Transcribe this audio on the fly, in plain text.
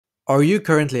Are you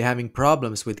currently having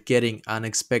problems with getting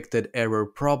unexpected error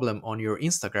problem on your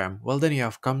Instagram? Well, then you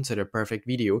have come to the perfect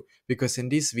video, because in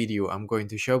this video I'm going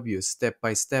to show you step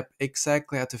by step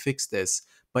exactly how to fix this.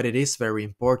 But it is very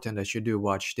important that you do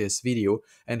watch this video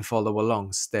and follow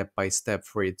along step by step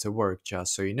for it to work,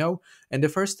 just so you know. And the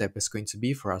first step is going to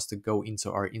be for us to go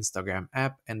into our Instagram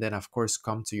app and then of course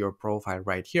come to your profile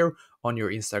right here on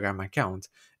your Instagram account.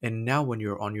 And now when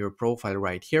you're on your profile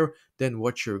right here, then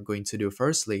what you're going to do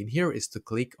firstly in here is to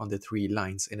click on the three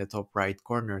lines in the top right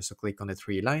corner. So click on the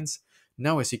three lines.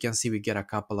 Now as you can see, we get a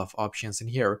couple of options in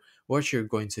here. What you're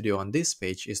going to do on this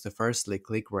page is to firstly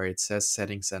click where it says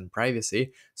settings and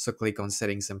privacy. So click on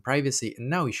settings and privacy, and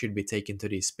now you should be taken to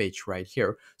this page right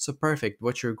here. So perfect.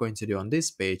 What you're going to do on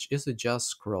this page is to just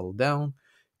scroll down,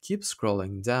 keep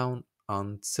scrolling down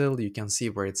until you can see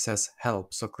where it says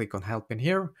help. So click on help in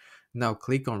here. Now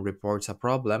click on reports a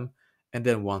problem, and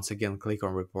then once again click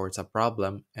on reports a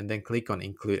problem, and then click on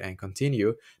include and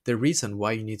continue. The reason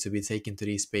why you need to be taken to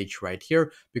this page right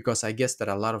here, because I guess that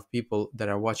a lot of people that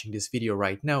are watching this video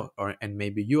right now, and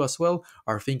maybe you as well,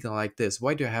 are thinking like this: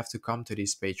 why do I have to come to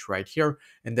this page right here?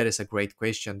 And that is a great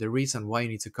question. The reason why you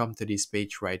need to come to this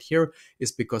page right here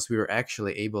is because we are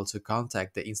actually able to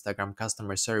contact the Instagram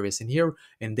customer service in here,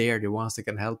 and they are the ones that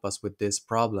can help us with this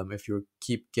problem if you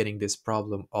keep getting this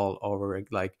problem all over,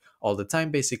 like all the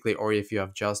time basically, or if you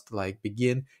have just like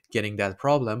begin getting that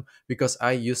problem, because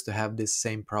I used to have this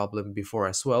same problem before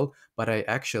as well. But I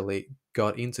actually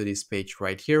got into this page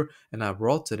right here and I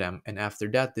wrote to them, and after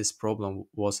that this problem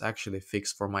was actually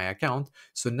fixed for my account.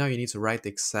 So now you need to write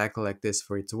exactly like this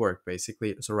for it to work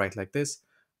basically. So write like this: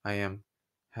 I am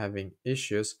having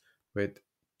issues with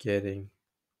getting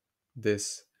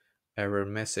this error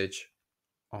message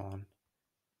on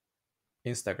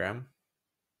Instagram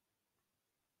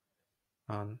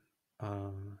on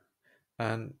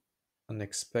an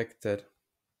unexpected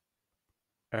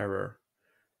error,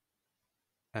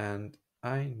 and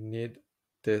I need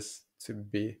this to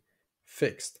be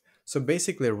fixed. So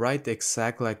basically write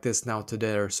exactly like this now to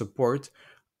their support: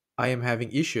 I am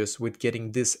having issues with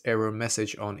getting this error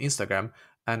message on Instagram,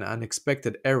 an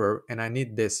unexpected error, and I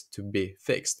need this to be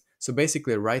fixed. So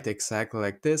basically write exactly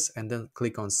like this and then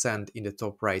click on send in the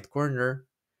top right corner.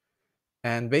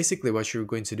 And basically what you're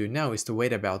going to do now is to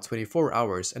wait about 24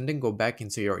 hours and then go back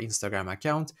into your Instagram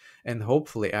account, and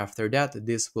hopefully after that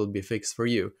this will be fixed for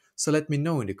you. So let me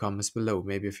know in the comments below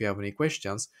maybe if you have any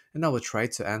questions, and I will try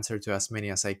to answer to as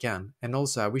many as I can. And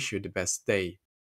also I wish you the best day.